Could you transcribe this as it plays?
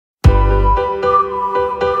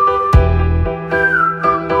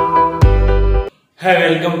Hi,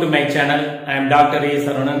 welcome to my channel. I am Dr. A.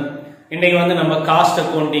 Sarunan. இன்னைக்கு வந்து நம்ம cost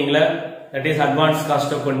அக்கவுண்டிங்ல that is advanced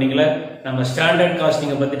cost accountingல நம்ம standard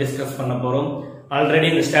costing பத்தி discuss பண்ண போறோம். ஆல்ரெடி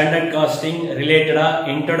இந்த ஸ்டாண்டர்ட் காஸ்டிங் ரிலேட்டடா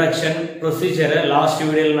இன்ட்ரோடக்ஷன் ப்ரொசீஜரை லாஸ்ட்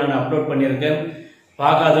வீடியோல நான் அப்லோட் பண்ணியிருக்கேன்.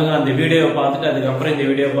 பார்க்காதவங்க அந்த வீடியோவை பார்த்துட்டு அதுக்கப்புறம் இந்த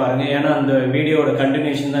வீடியோ பாருங்க. ஏன்னா அந்த வீடியோவோட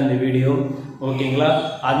கண்டினியூஷன் தான் இந்த வீடியோ. ஓகேங்களா?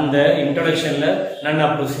 அந்த இன்ட்ரோடக்ஷன்ல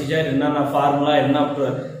என்னென்ன ப்ரொசீஜர், என்னென்ன ஃபார்முலா, என்ன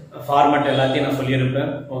ஃபார்மேட் எல்லாத்தையும் நான் சொல்லியிருப்பேன்.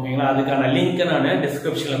 ஓகேங்களா? அதுக்கான லிங்க் நான்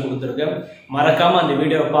டிஸ்கிரிப்ஷன்ல கொடுத்துருக்கேன். மறக்காம அந்த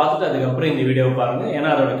வீடியோவை பார்த்துட்டு அதுக்கப்புறம் இந்த வீடியோவை பாருங்க. ஏன்னா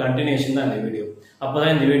அதோட கண்டினியூஷன் தான் இந்த வீடியோ.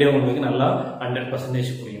 அப்பதான் இந்த வீடியோ உங்களுக்கு நல்லா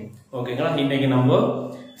 100% புரியும். ஓகேங்களா? இன்னைக்கு நம்ம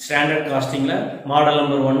ஸ்டாண்டர்ட் காஸ்டிங்ல மாடல்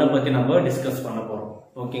நம்பர் 1 பத்தி நம்ம டிஸ்கஸ் பண்ண போறோம்.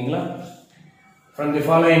 ஓகேங்களா? From the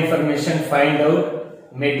following information, find out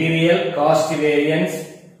material cost variance,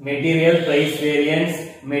 material price variance,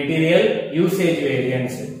 material usage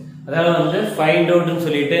variance. அதாவது வந்து ஃபைண்ட் அவுட்னு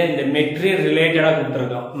சொல்லிட்டு இந்த மெட்டீரியல் ரிலேட்டடா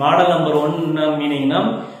கொடுத்துருக்கோம். மாடல் நம்பர் 1 மீனிங்னா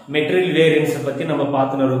மெட்டீரியல் வேரியன்ஸ் பத்தி நம்ம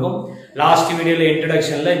பார்த்துட்டு இருக்கோம். லாஸ்ட் வீடியோல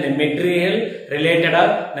இன்ட்ரோடக்ஷன்ல இந்த மெட்டீரியல் ரிலேட்டடா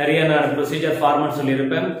நிறைய நான் ப்ரொசீஜர் ஃபார்மேட்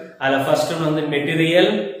சொல்லியிருப்பேன். அதுல ஃபர்ஸ்ட் ஒன் வந்து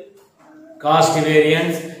material cost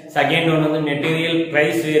variance, second one வந்து material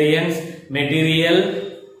price variance, material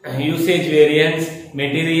usage variance,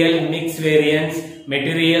 material mix variance,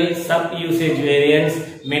 material sub usage variance,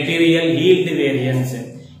 material yield variance.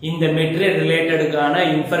 இந்த மெட்டீரியல் ரிலேட்டடுக்கான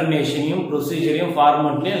இன்ஃபர்மேஷனையும் ப்ரொசீஜரையும்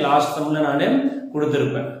ஃபார்மேட்லயும் லாஸ்ட் சம்ல நான்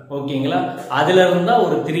கொடுத்திருப்பேன். ஓகேங்களா? அதுல இருந்தா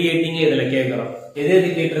ஒரு 380 இதுல கேட்கிறோம். எது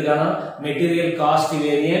கேட்டிருக்கானா material cost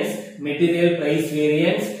variance, material price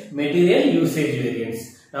variance, material usage variance.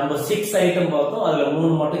 நம்ம 6 ஐட்டம் பார்த்தோம், அதுல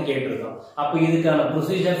 3 மட்டும் கேட்டிருக்கோம். அப்ப இதுக்கான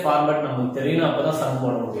ப்ரொசீஜர் ஃபார்மேட் நமக்கு தெரியும், அப்பதான் சம்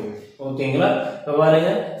போட முடியும். ஓகேங்களா? இப்ப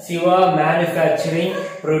பாருங்க, Siva manufacturing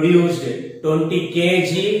produced 20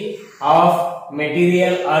 kg of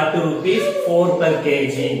material at rupees 4 per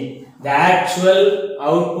kg. The actual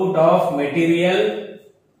output of material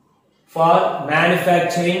for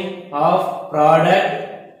manufacturing of product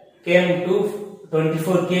came to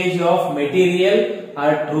 24 kg of material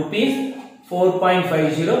at rupees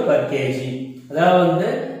 4.50 per kg. அதாவது வந்து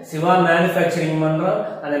சிவா மேனுஃபேக்சரிங் பண்றோம்,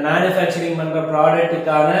 அந்த மேனுஃபேக்சரிங் பண்ற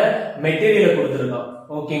ப்ராடக்ட்டுக்கான மெட்டீரியல் கொடுத்துருக்கோம்.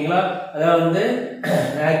 ஓகேங்களா? அதாவது வந்து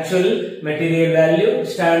actual material value,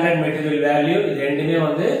 standard material value, இது ரெண்டுமே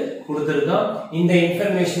வந்து கொடுத்துருக்கோம். இந்த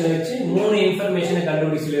இன்ஃபர்மேஷனை வச்சு 3 இன்ஃபர்மேஷனை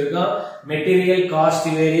கண்டுபிடிச்சு சொல்லியிருக்கோம். Material cost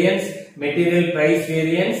variance, material price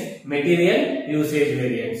variance, material usage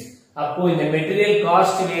variance. அப்போ இந்த மெட்டீரியல்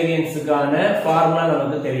காஸ்ட் வேரியன்ஸுக்கான ஃபார்முலா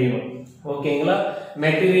நமக்கு தெரியணும். ஓகேங்களா?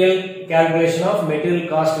 Material calculation of material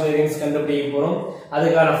cost variance கண்டுபிடிக்க போறோம்.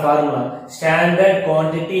 அதுக்கான formula standard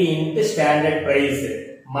quantity into standard price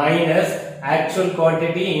minus actual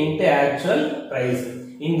quantity into actual price.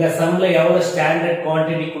 இந்த சம்ல எவ்வளவு ஸ்டாண்டர்ட்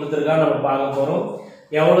குவாண்டிட்டி கொடுத்திருக்கான்னு நம்ம பார்க்க போறோம்.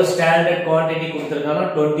 எவ்வளவு ஸ்டாண்டர்ட் குவாண்டிட்டி கொடுத்திருக்கானா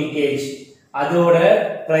 20 kg. அதோட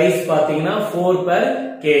பிரைஸ் பாத்தீங்கன்னா 4 per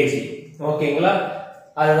kg. ஓகேங்களா?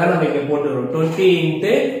 அதுதான் நம்ம இங்க போட்டுறோம். 20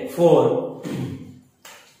 into 4.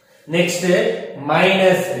 Next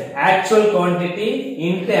minus actual quantity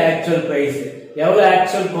into actual price. எவ்வளவு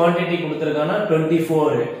ஆக்சுவல் குவாண்டிட்டி கொடுத்திருக்கானா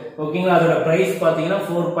 24. ஓகேங்களா? அதோட பிரைஸ் பாத்தீங்கன்னா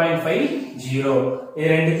 4.50.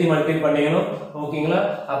 இது ரெண்டுத்தையும் மல்டிப்ளை பண்ணிக்கணும். ஓகேங்களா?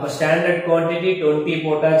 அப்ப ஸ்டாண்டர்ட் குவாண்டிட்டி 20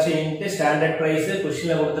 போட்டாச்சு இன்டு ஸ்டாண்டர்ட் பிரைஸ்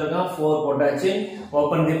क्वेश्चनல கொடுத்திருக்கான் 4 போட்டாச்சு.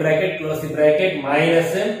 Open the bracket, close the bracket,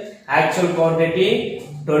 minus actual quantity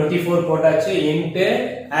 24 போட்டாச்சு இன்டு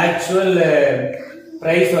ஆக்சுவல்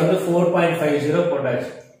பிரைஸ் வந்து 4.50 போட்டாச்சு.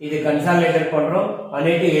 இது கன்சாலிடேட் பண்றோம்.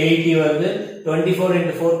 180 வருது. 24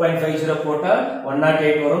 into 4.50 போட்டா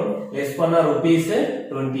 108 வரும். லெஸ் பண்ணா rupees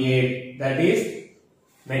 28. That is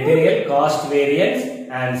material cost variance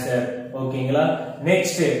answer. ஓகேங்களா?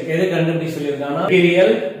 நெக்ஸ்ட் எது கண்டுபிடிச்சு சொல்லிருக்கானா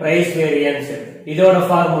மெட்டீரியல் பிரைஸ் வேரியன்ஸ். இதோட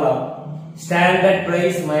formula standard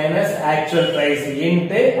price minus actual price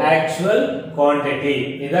into actual quantity.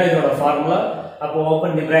 இதான் இதோட ஃபார்முலா. அப்போ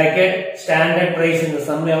ஓபன் தி பிராக்கெட், ஸ்டாண்டர்ட் பிரைஸ் இந்த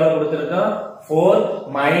சம்ல எவ்வளவு கொடுத்திருக்கான் 4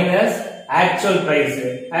 minus actual price.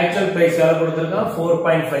 Actual price எவ்வளவு கொடுத்திருக்கான்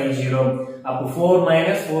 4.50. அப்போ 4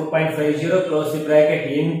 minus 4.50 close the bracket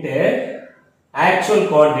into actual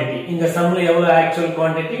quantity. இந்த சம்ல எவ்வளவு ஆக்சுவல்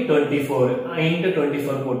குவாண்டிட்டி 24 இன்டு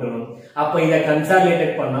 24 போட்டுறணும். அப்ப இத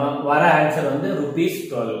கன்சாலிடேட் பண்ணா வர ஆன்சர் வந்து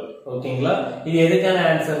 ₹12. ஓகேங்களா? இது எதுக்கான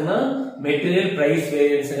ஆன்சர்னா மெட்டீரியல் பிரைஸ்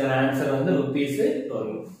வேரியன்ஸ்க்கான ஆன்சர் வந்து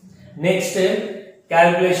 ₹12. Next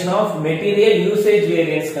calculation of material usage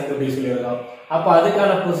variance கண்டுபிடிச்சு சொல்லிருக்கோம். அப்ப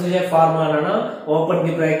அதுக்கான ப்ரொசீஜர் ஃபார்முலா என்னன்னா open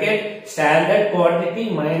the bracket standard quantity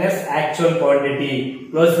minus actual quantity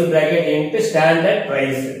close the bracket into standard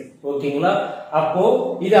price. ஓகேங்களா? அப்போ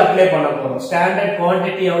இது அப்ளை பண்ண போறோம். ஸ்டாண்டர்ட்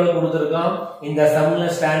குவாண்டிட்டி எவ்வளவு கொடுத்திருக்கோம் இந்த சம்ல?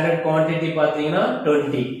 ஸ்டாண்டர்ட் குவாண்டிட்டி பாத்தீங்கன்னா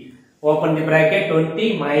 20. ஓபன் தி பிராக்கெட் 20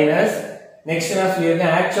 மைனஸ் நெக்ஸ்ட் நான்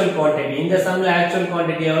சொல்லியிருக்கேன் ஆக்சுவல் குவாண்டிட்டி. இந்த சம்ல ஆக்சுவல்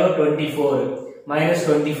குவாண்டிட்டி எவ்வளவு 24 minus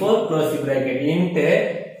 24 close the bracket into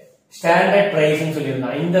standard price னு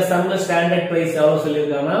சொல்லிருக்கான். இந்த சம்ல ஸ்டாண்டர்ட் பிரைஸ் எவ்வளவு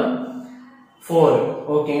சொல்லிருக்கானா 4.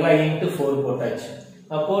 ஓகேங்களா, into 4 போட்டாச்சு.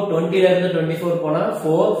 அப்போ 20 ல இருந்து 24 போனா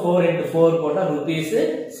 4 into 4 போட்டா rupees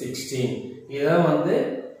 16. இதான் வந்து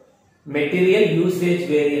மெட்டீரியல் யூசேஜ்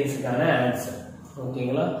வேரியன்ஸ்க்கான ஆன்சர்.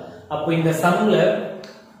 ஓகேங்களா, அப்போ இந்த சம்ல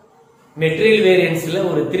மெட்டீரியல் வேரியன்ஸ்ல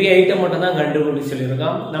ஒரு 3 ஐட்டம் மட்டும் தான் கண்டுபிடிச்சு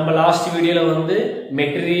சொல்லியிருக்கான். நம்ம லாஸ்ட் வீடியோல வந்து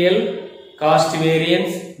material cost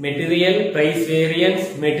variance, material price variance,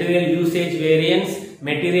 material usage variance,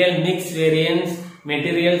 material mix variance,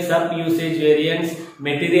 material sub usage variance,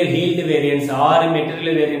 material healed variance, 6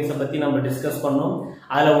 material variance பத்தி நம்ம டிஸ்கஸ் பண்ணோம்.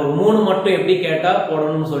 அதுல ஒரு 3 மட்டும் எப்படி கேட்டா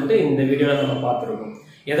போடணும்னு சொல்லிட்டு இந்த வீடியோல நம்ம பார்த்திருக்கோம்.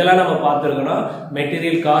 எதெல்லாம் நம்ம பார்த்திருக்கோம்னா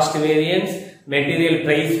material cost variance, material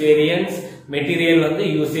price variance, material வந்து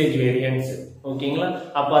யூசேஜ் வேரியன்ஸ். ஓகேங்களா,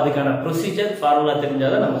 அப்ப அதுக்கான ப்ரொசீஜர் ஃபார்முலா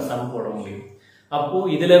தெரிஞ்சாதான் நம்ம சம் போட முடியும். அப்போ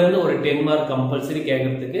இதுல இருந்து ஒரு 10 மார்க் கம்பல்சரி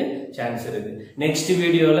கேட்கறதுக்கு சான்ஸ் இருக்கு. நெக்ஸ்ட்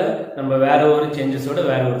வீடியோல நம்ம வேற ஒரு சேஞ்சஸோட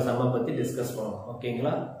வேற ஒரு சம்ம பத்தி டிஸ்கஸ் பண்ணுவோம்.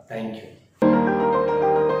 ஓகேங்களா, தேங்க்யூ.